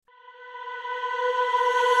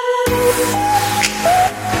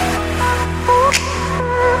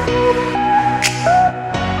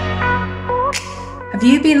Have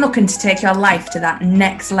you been looking to take your life to that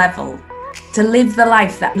next level? To live the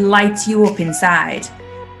life that lights you up inside?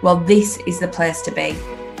 Well, this is the place to be.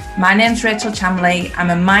 My name's Rachel Chamley. I'm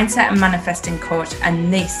a mindset and manifesting coach,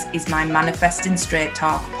 and this is my Manifesting Straight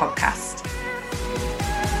Talk podcast.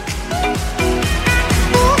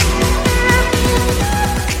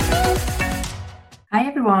 Hi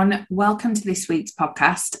everyone, welcome to this week's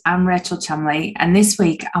podcast. I'm Rachel Chamley, and this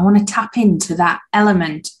week I want to tap into that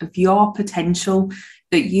element of your potential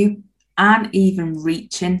that you aren't even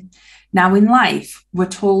reaching. Now in life, we're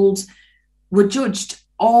judged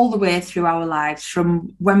all the way through our lives,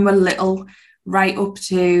 from when we're little right up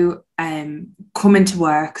to coming to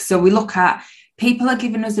work. So we look at, people are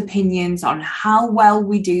giving us opinions on how well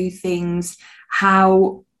we do things,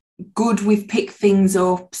 how good we've picked things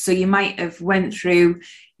up. So you might have went through,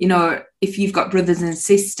 if you've got brothers and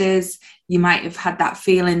sisters, you might have had that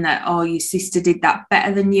feeling that, oh, your sister did that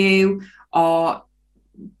better than you. Or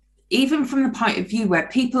even from the point of view where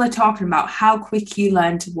people are talking about how quick you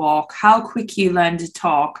learn to walk, how quick you learn to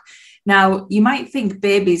talk. Now, you might think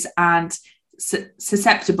babies aren't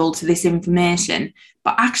susceptible to this information,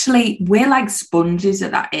 but actually we're like sponges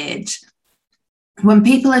at that age. When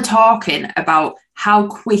people are talking about how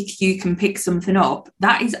quick you can pick something up,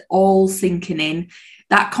 that is all sinking in.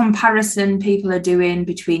 That comparison people are doing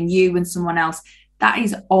between you and someone else, that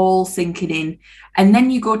is all sinking in. And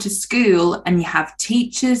then you go to school and you have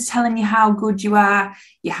teachers telling you how good you are.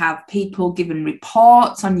 You have people giving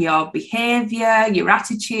reports on your behaviour, your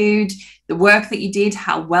attitude, the work that you did,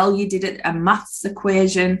 how well you did at a maths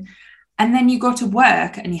equation. And then you go to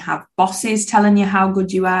work and you have bosses telling you how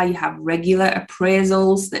good you are. You have regular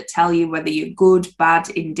appraisals that tell you whether you're good,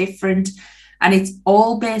 bad, indifferent. And it's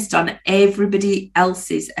all based on everybody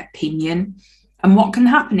else's opinion. And what can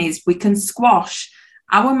happen is we can squash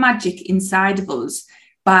our magic inside of us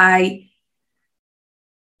by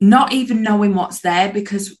not even knowing what's there,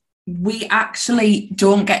 because we actually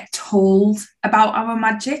don't get told about our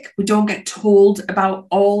magic. We don't get told about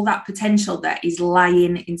all that potential that is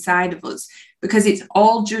lying inside of us, because it's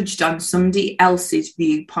all judged on somebody else's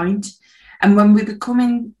viewpoint. And when we become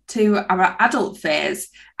into our adult phase,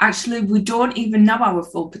 actually, we don't even know our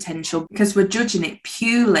full potential because we're judging it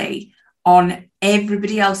purely on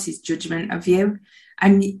everybody else's judgment of you.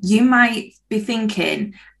 And you might be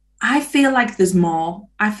thinking, I feel like there's more.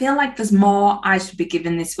 I feel like there's more I should be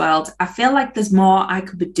giving this world. I feel like there's more I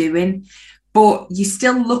could be doing. But you're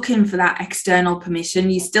still looking for that external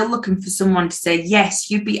permission. You're still looking for someone to say,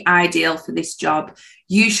 yes, you'd be ideal for this job.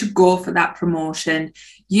 You should go for that promotion.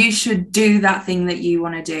 You should do that thing that you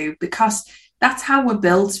want to do, because that's how we're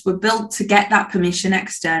built. We're built to get that permission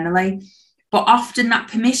externally. But often that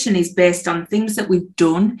permission is based on things that we've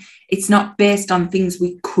done. It's not based on things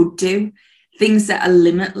we could do, things that are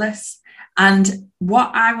limitless. And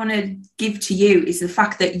what I want to give to you is the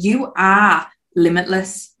fact that you are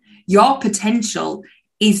limitless. Your potential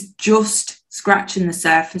is just scratching the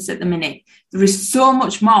surface at the minute. There is so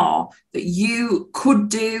much more that you could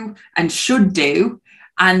do and should do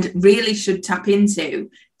and really should tap into,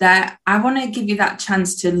 that I want to give you that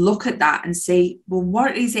chance to look at that and say, well,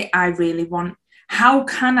 what is it I really want? How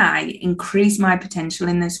can I increase my potential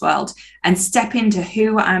in this world and step into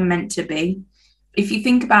who I'm meant to be? If you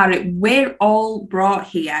think about it, we're all brought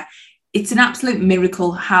here. It's an absolute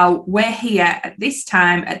miracle how we're here at this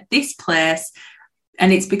time, at this place.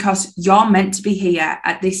 And it's because you're meant to be here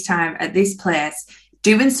at this time, at this place,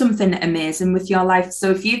 doing something amazing with your life. So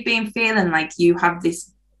if you've been feeling like you have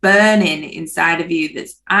this burning inside of you that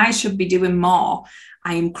I should be doing more,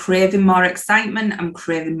 I am craving more excitement, I'm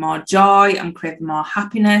craving more joy, I'm craving more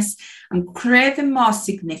happiness, I'm craving more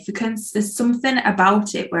significance. There's something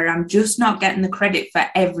about it where I'm just not getting the credit for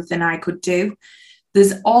everything I could do.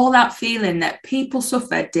 There's all that feeling that people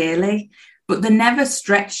suffer daily, but they're never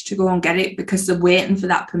stretched to go and get it because they're waiting for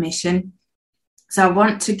that permission. So I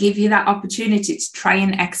want to give you that opportunity to try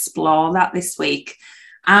and explore that this week.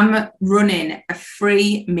 I'm running a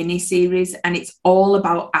free mini series and it's all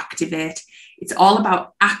about activate. It's all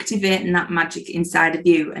about activating that magic inside of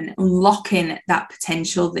you and unlocking that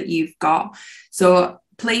potential that you've got. So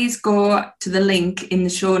please go to the link in the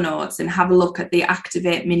show notes and have a look at the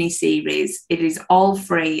Activate mini series. It is all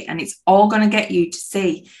free and it's all going to get you to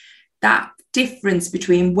see that difference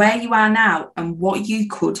between where you are now and what you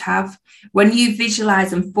could have. When you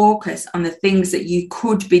visualize and focus on the things that you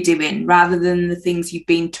could be doing rather than the things you've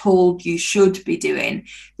been told you should be doing,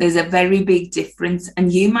 there's a very big difference.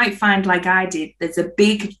 And you might find, like I did, there's a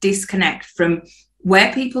big disconnect from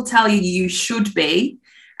where people tell you you should be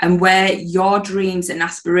and where your dreams and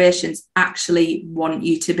aspirations actually want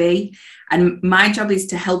you to be. And my job is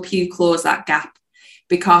to help you close that gap.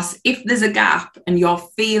 Because if there's a gap and you're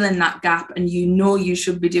feeling that gap and you know you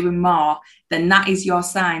should be doing more, then that is your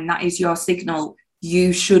sign, that is your signal.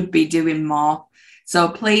 You should be doing more. So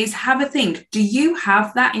please have a think. Do you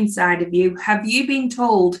have that inside of you? Have you been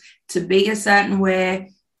told to be a certain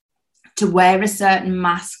way, to wear a certain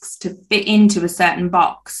masks, to fit into a certain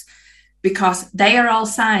box? Because they are all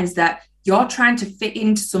signs that you're trying to fit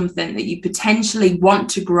into something that you potentially want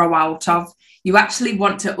to grow out of. You actually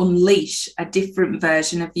want to unleash a different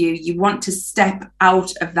version of you. You want to step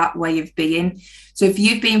out of that way of being. So if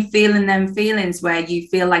you've been feeling them feelings where you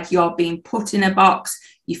feel like you're being put in a box,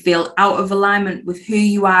 you feel out of alignment with who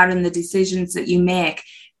you are and the decisions that you make,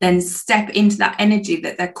 then step into that energy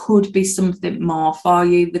that there could be something more for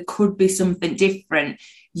you. There could be something different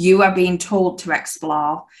you are being told to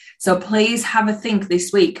explore. So please have a think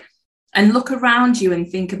this week. And look around you and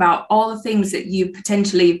think about all the things that you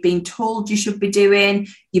potentially have been told you should be doing,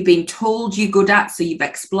 you've been told you're good at, so you've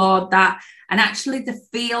explored that. And actually to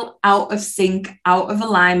feel out of sync, out of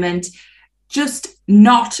alignment, just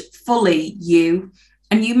not fully you.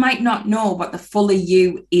 And you might not know what the fully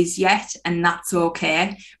you is yet, and that's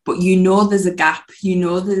okay. But you know there's a gap, you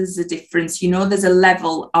know there's a difference, you know there's a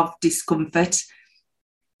level of discomfort.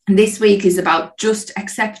 And this week is about just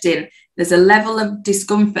accepting there's a level of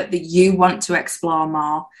discomfort that you want to explore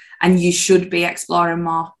more, and you should be exploring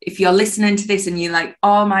more. If you're listening to this and you're like,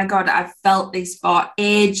 oh my God, I've felt this for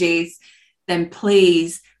ages, then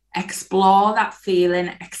please explore that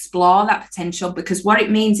feeling, explore that potential, because what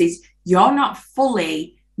it means is you're not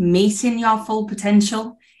fully meeting your full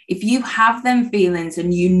potential. If you have them feelings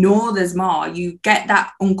and you know there's more, you get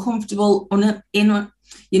that uncomfortable,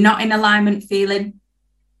 you're not in alignment feeling,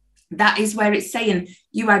 that is where it's saying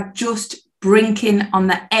you are just brinking on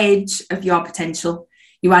the edge of your potential.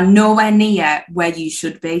 You are nowhere near where you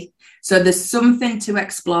should be. So there's something to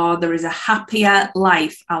explore. There is a happier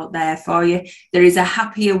life out there for you. There is a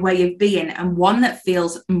happier way of being, and one that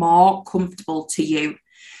feels more comfortable to you.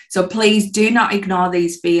 So please do not ignore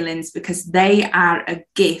these feelings, because they are a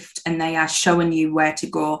gift and they are showing you where to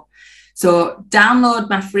go. So download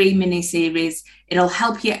my free mini series. It'll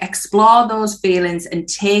help you explore those feelings and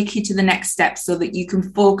take you to the next step so that you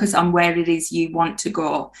can focus on where it is you want to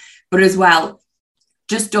go. But as well,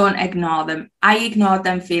 just don't ignore them. I ignored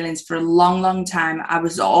them feelings for a long, long time. I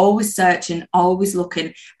was always searching, always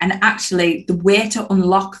looking. And actually, the way to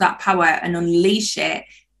unlock that power and unleash it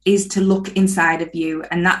is to look inside of you.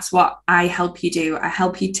 And that's what I help you do. I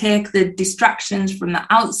help you take the distractions from the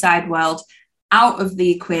outside world out of the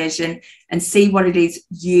equation and see what it is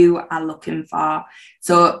you are looking for.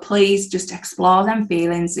 So please just explore them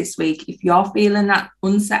feelings this week. If you're feeling that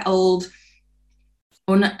unsettled,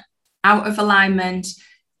 out of alignment,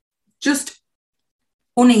 just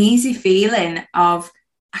uneasy feeling of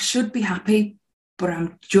I should be happy, but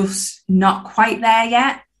I'm just not quite there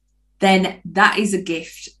yet, then that is a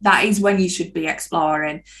gift. That is when you should be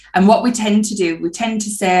exploring. And what we tend to do, we tend to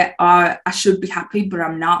say, oh, I should be happy, but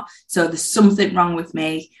I'm not. So there's something wrong with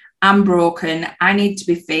me. I'm broken. I need to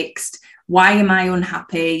be fixed. Why am I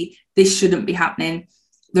unhappy? This shouldn't be happening.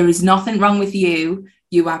 There is nothing wrong with you.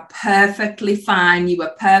 You are perfectly fine. You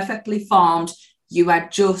are perfectly formed. You are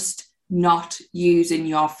just not using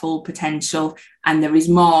your full potential. And there is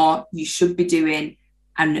more you should be doing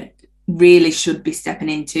and really should be stepping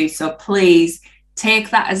into. So please take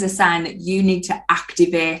that as a sign that you need to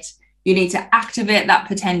activate. You need to activate that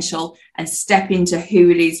potential and step into who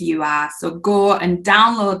it is you are. So go and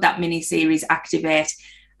download that mini series, Activate,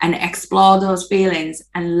 and explore those feelings,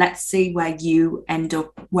 and let's see where you end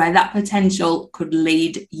up, where that potential could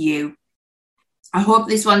lead you. I hope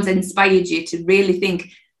this one's inspired you to really think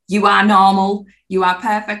you are normal. You are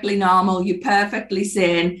perfectly normal. You're perfectly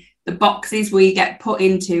sane. The boxes we get put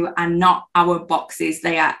into are not our boxes.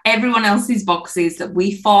 They are everyone else's boxes that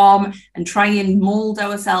we form and try and mold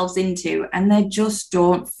ourselves into, and they just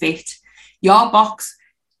don't fit. Your box,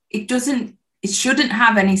 it shouldn't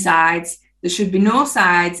have any sides. There should be no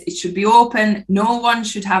sides. It should be open. No one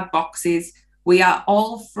should have boxes. We are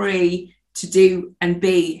all free to do and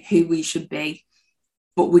be who we should be.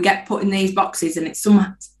 But we get put in these boxes, and it's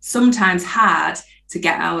sometimes hard to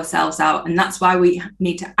get ourselves out. And that's why we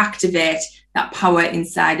need to activate that power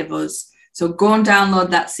inside of us. So go and download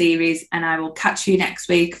that series, and I will catch you next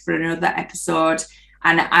week for another episode.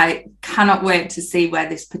 And I cannot wait to see where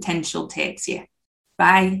this potential takes you.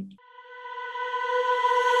 Bye.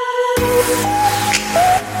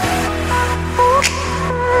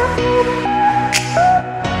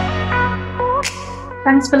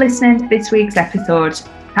 Thanks for listening to this week's episode.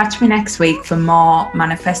 Catch me next week for more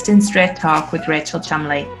Manifesting Straight Talk with Rachel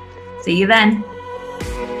Chamley. See you then.